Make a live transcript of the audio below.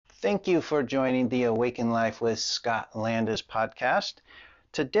Thank you for joining the Awaken Life with Scott Landis podcast.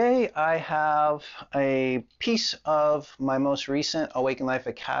 Today I have a piece of my most recent Awaken Life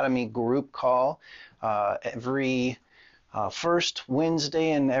Academy group call. Every first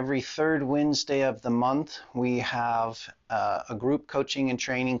Wednesday and every third Wednesday of the month, we have a group coaching and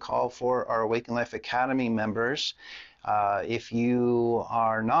training call for our Awaken Life Academy members. If you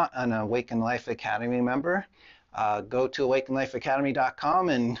are not an Awaken Life Academy member, go to awakenlifeacademy.com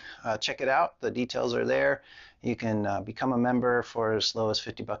and check it out. The details are there. You can become a member for as low as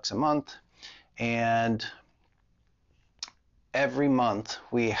 $50 a month. And every month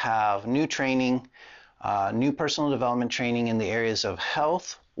we have new training, new personal development training in the areas of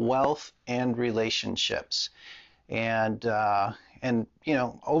health, wealth, and relationships. And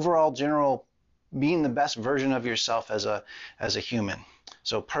overall general being the best version of yourself as a human.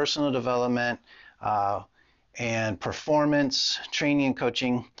 So personal development, and performance training and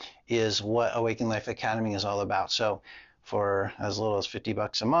coaching is what Awaken Life Academy is all about. So for as little as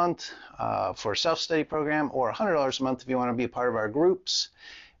 $50 a month for a self-study program, or $100 a month if you want to be a part of our groups,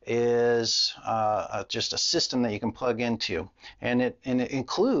 is just a system that you can plug into. And it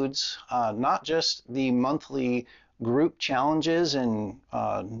includes not just the monthly group challenges and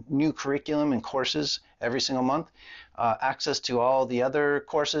new curriculum and courses every single month, access to all the other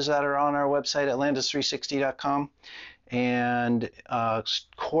courses that are on our website at landis360.com, and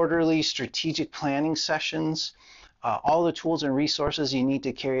quarterly strategic planning sessions, all the tools and resources you need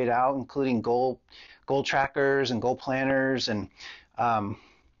to carry it out, including goal trackers and goal planners. And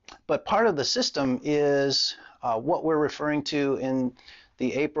but part of the system is what we're referring to in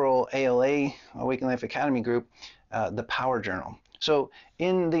the April ALA, Awaken Life Academy group, the Power Journal. So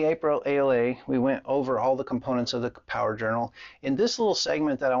in the April ALA, we went over all the components of the Power Journal. In this little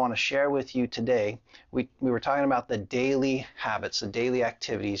segment that I want to share with you today, we were talking about the daily habits, the daily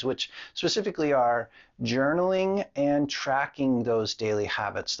activities, which specifically are journaling and tracking those daily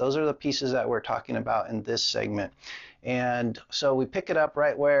habits. Those are the pieces that we're talking about in this segment. And so we pick it up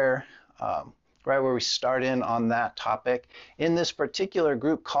right where we start in on that topic. In this particular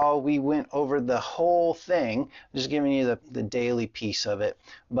group call, we went over the whole thing, just giving you the daily piece of it.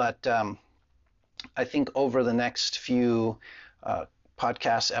 But I think over the next few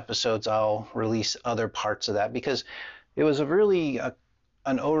podcast episodes, I'll release other parts of that, because it was really an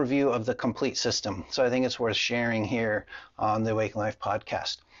overview of the complete system. So I think it's worth sharing here on the Awaken Life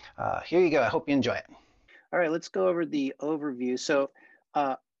podcast. Here you go. I hope you enjoy it. All right, let's go over the overview. So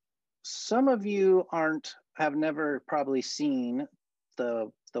some of you have never probably seen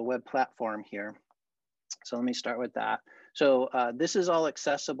the web platform here. So let me start with that. So this is all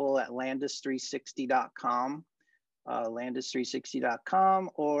accessible at landis360.com, landis360.com,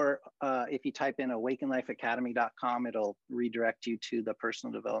 or if you type in awakenlifeacademy.com, it'll redirect you to the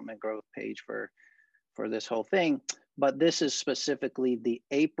personal development growth page for this whole thing. But this is specifically the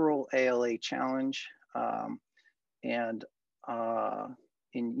April ALA challenge. And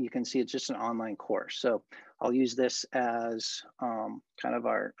you can see it's just an online course. So I'll use this as kind of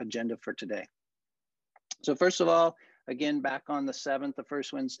our agenda for today. So first of all, again, back on the 7th, the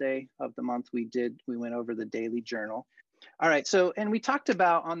first Wednesday of the month, we went over the daily journal. All right, so, and we talked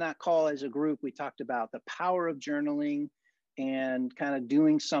about on that call as a group, we talked about the power of journaling and kind of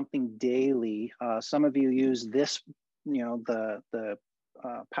doing something daily. Some of you use this, the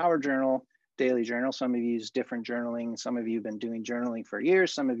Power Journal, daily journal. Some of you use different journaling. Some of you have been doing journaling for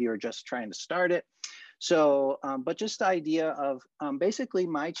years. Some of you are just trying to start it. So, but just the idea of basically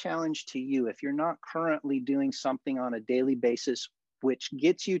my challenge to you, if you're not currently doing something on a daily basis, which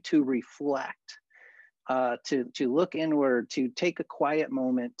gets you to reflect, to look inward, to take a quiet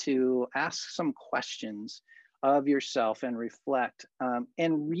moment, to ask some questions of yourself and reflect,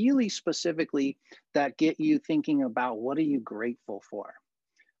 and really specifically that get you thinking about what are you grateful for?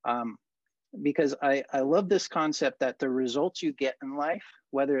 Because I love this concept that the results you get in life,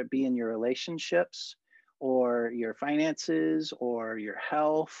 whether it be in your relationships or your finances or your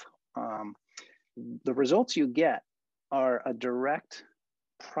health, the results you get are a direct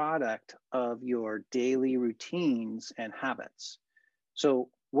product of your daily routines and habits. So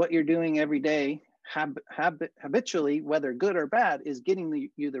what you're doing every day habitually, whether good or bad, is getting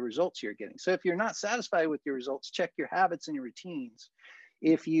you the results you're getting. So if you're not satisfied with your results, check your habits and your routines.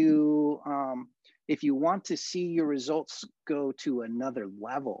 If you want to see your results go to another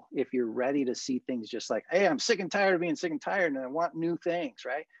level, if you're ready to see things just like, hey, I'm sick and tired of being sick and tired, and I want new things,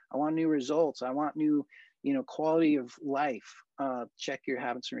 right? I want new results. I want new, quality of life. Check your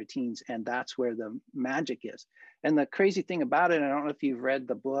habits and routines, and that's where the magic is. And the crazy thing about it, I don't know if you've read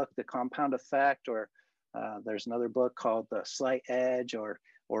the book, The Compound Effect, or there's another book called The Slight Edge, or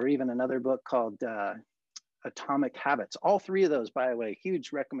or even another book called Atomic Habits. All three of those, by the way,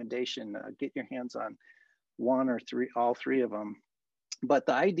 huge recommendation. Get your hands on one or three, all three of them. But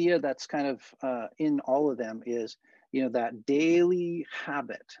the idea that's kind of in all of them is, you know, that daily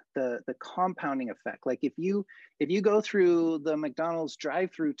habit, the compounding effect. Like if you go through the McDonald's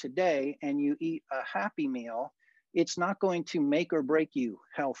drive-through today and you eat a Happy Meal, it's not going to make or break you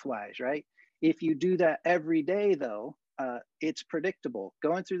health-wise, right? If you do that every day, though, it's predictable.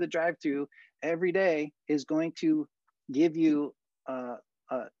 Going through the drive-through every day is going to give you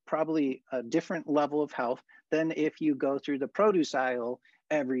probably a different level of health than if you go through the produce aisle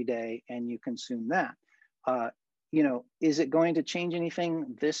every day and you consume that. You know, is it going to change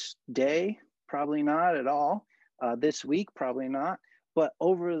anything this day? Probably not at all. This week, probably not. But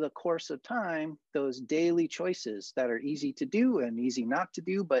over the course of time, those daily choices that are easy to do and easy not to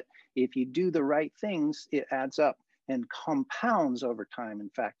do, but if you do the right things, it adds up and compounds over time. In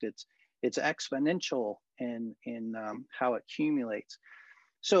fact, it's exponential in how it accumulates.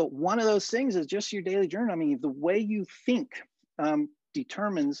 So one of those things is just your daily journal. I mean, the way you think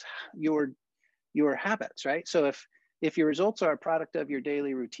determines your habits, right? So if your results are a product of your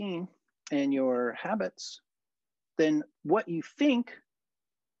daily routine and your habits, then what you think,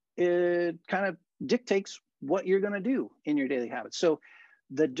 it kind of dictates what you're going to do in your daily habits. So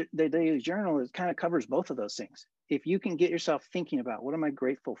the daily journal is kind of covers both of those things. If you can get yourself thinking about, what am I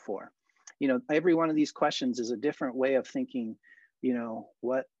grateful for? You know, every one of these questions is a different way of thinking, you know,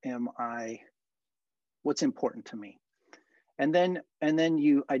 what's important to me? And then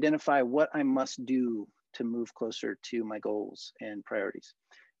you identify what I must do to move closer to my goals and priorities,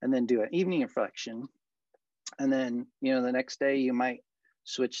 and then do an evening reflection. And then, you know, the next day you might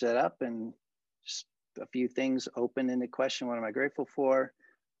switch that up and just a few things open in the question, what am I grateful for?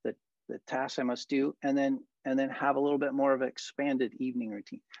 The tasks I must do, and then have a little bit more of an expanded evening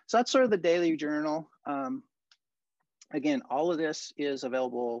routine. So that's sort of the daily journal. Again, all of this is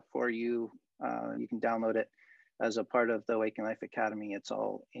available for you. You can download it as a part of the Awaken Life Academy. It's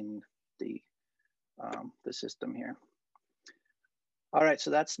all in the system here. All right,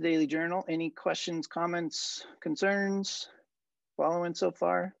 so that's the daily journal. Any questions, comments, concerns? Following so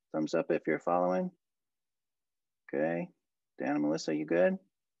far? Thumbs up if you're following. Okay, Dan and Melissa, you good?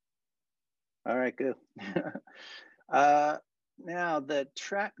 All right, good. Now the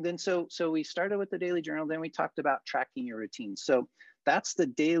track, then so we started with the daily journal, then we talked about tracking your routine. So that's the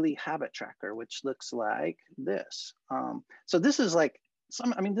daily habit tracker, which looks like this. So this is like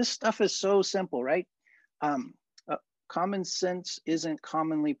this stuff is so simple, right? Common sense isn't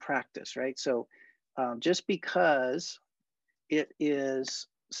commonly practiced, right? So just because it is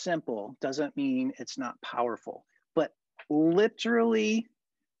simple doesn't mean it's not powerful, but literally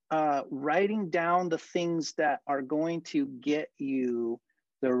writing down the things that are going to get you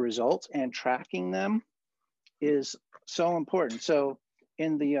the results and tracking them is so important. So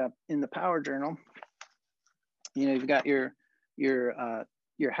in the Power Journal, you know, you've got your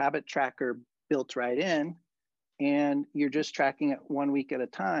habit tracker built right in, and you're just tracking it 1 week at a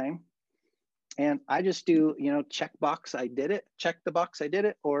time. And I just do, you know, check the box I did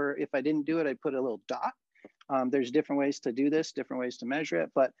it, or if I didn't do it, I put a little dot. There's different ways to do this, different ways to measure it,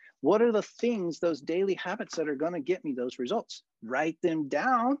 but what are the things, those daily habits that are going to get me those results? Write them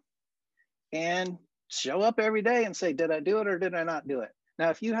down and show up every day and say, did I do it or did I not do it? Now,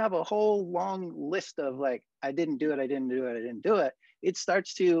 if you have a whole long list of like, I didn't do it, it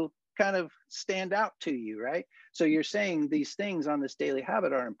starts to kind of stand out to you, right? So you're saying these things on this daily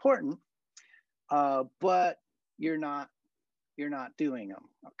habit are important, but you're not doing them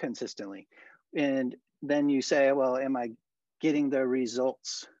consistently. And then you say, well, am I getting the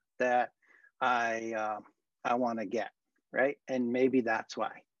results that I want to get, right? And maybe that's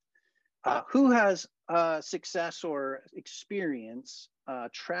why. Who has success or experience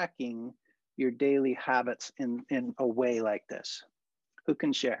tracking your daily habits in a way like this? Who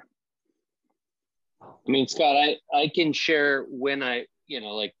can share? I mean, Scott, I can share when I, you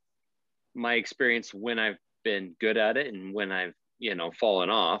know, like my experience when I've been good at it and when I've, you know, fallen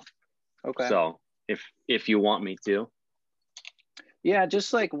off. Okay. So if you want me to. Yeah,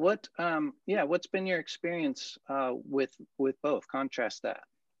 just like what's been your experience with both? Contrast that.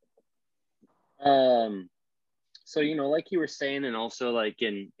 So, you know, like you were saying, and also like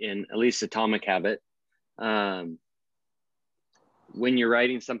in at least Atomic Habit, when you're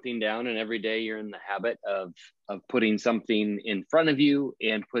writing something down and every day you're in the habit of putting something in front of you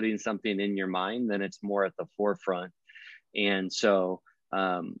and putting something in your mind, then it's more at the forefront. And so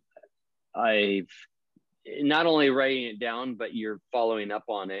I've not only writing it down, but you're following up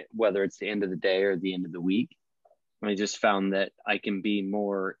on it, whether it's the end of the day or the end of the week. I just found that I can be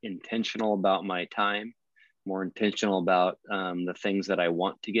more intentional about my time, more intentional about the things that I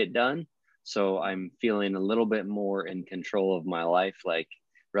want to get done. So I'm feeling a little bit more in control of my life, like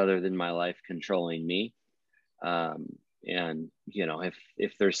rather than my life controlling me. And you know,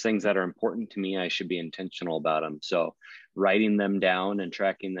 if there's things that are important to me, I should be intentional about them. So writing them down and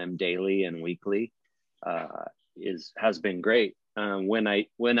tracking them daily and weekly has been great. When I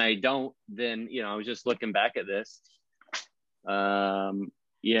don't, then, you know, I was just looking back at this.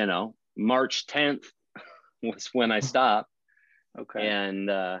 You know, March 10th was when I stopped. Okay. And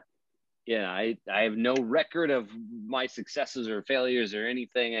yeah, I have no record of my successes or failures or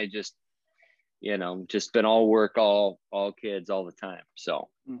anything. I just, you know, just been all work, all kids all the time. So,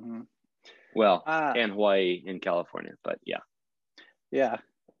 well, and Hawaii and California, but yeah,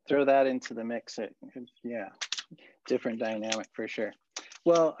 throw that into the mix. Yeah, different dynamic for sure.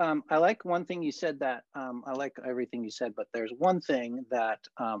 Well, I like one thing you said that I like everything you said, but there's one thing that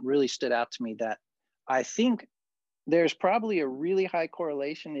really stood out to me that I think there's probably a really high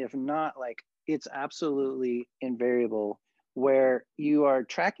correlation, if not like it's absolutely invariable, where you are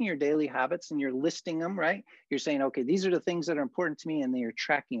tracking your daily habits and you're listing them, right? You're saying, okay, these are the things that are important to me, and then you're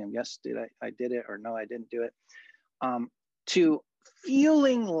tracking them. Yes, I did it, or no, I didn't do it. To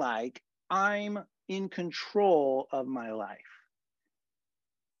feeling like I'm in control of my life.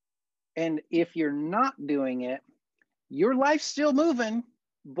 And if you're not doing it, your life's still moving,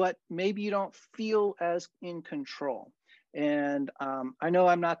 but maybe you don't feel as in control. And I know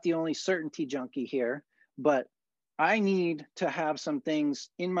I'm not the only certainty junkie here, but I need to have some things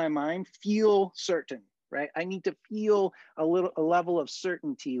in my mind feel certain, right? I need to feel a level of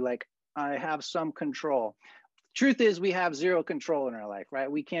certainty, like I have some control. Truth is, we have zero control in our life, right?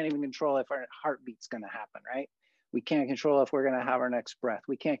 We can't even control if our heartbeat's going to happen, right? We can't control if we're going to have our next breath.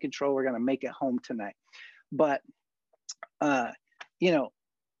 We can't control we're going to make it home tonight. But you know,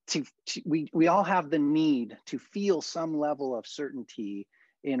 we all have the need to feel some level of certainty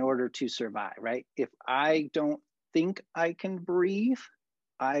in order to survive, right? If I don't think I can breathe,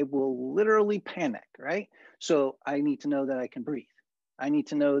 I will literally panic, right? So I need to know that I can breathe. I need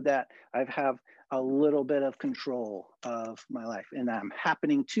to know that I have a little bit of control of my life and I'm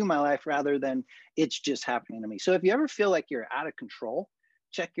happening to my life rather than it's just happening to me. So if you ever feel like you're out of control,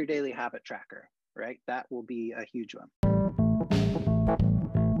 check your daily habit tracker, right? That will be a huge one.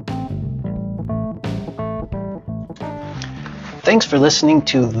 Thanks for listening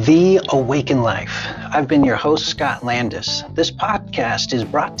to The Awaken Life. I've been your host, Scott Landis. This podcast is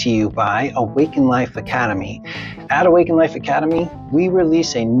brought to you by Awaken Life Academy. At Awaken Life Academy, we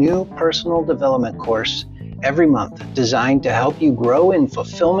release a new personal development course every month designed to help you grow in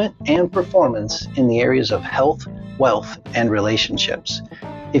fulfillment and performance in the areas of health, wealth, and relationships.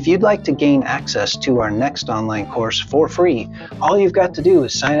 If you'd like to gain access to our next online course for free, all you've got to do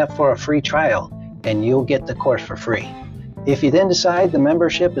is sign up for a free trial and you'll get the course for free. If you then decide the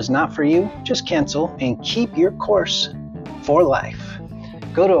membership is not for you, just cancel and keep your course for life.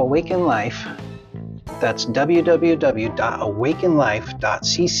 Go to Awaken Life, that's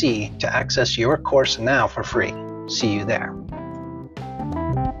www.awakenlife.cc to access your course now for free. See you there.